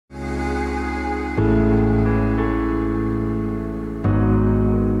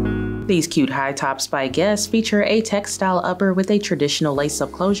These cute high tops by Guess feature a textile upper with a traditional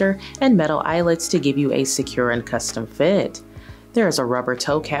lace-up closure and metal eyelets to give you a secure and custom fit. There is a rubber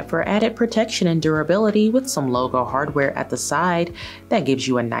toe cap for added protection and durability with some logo hardware at the side that gives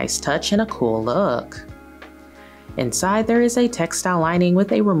you a nice touch and a cool look. Inside there is a textile lining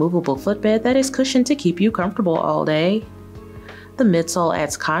with a removable footbed that is cushioned to keep you comfortable all day. The midsole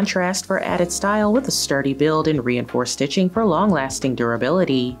adds contrast for added style with a sturdy build and reinforced stitching for long-lasting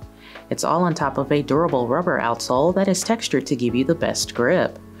durability. It's all on top of a durable rubber outsole that is textured to give you the best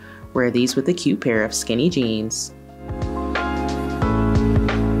grip. Wear these with a cute pair of skinny jeans.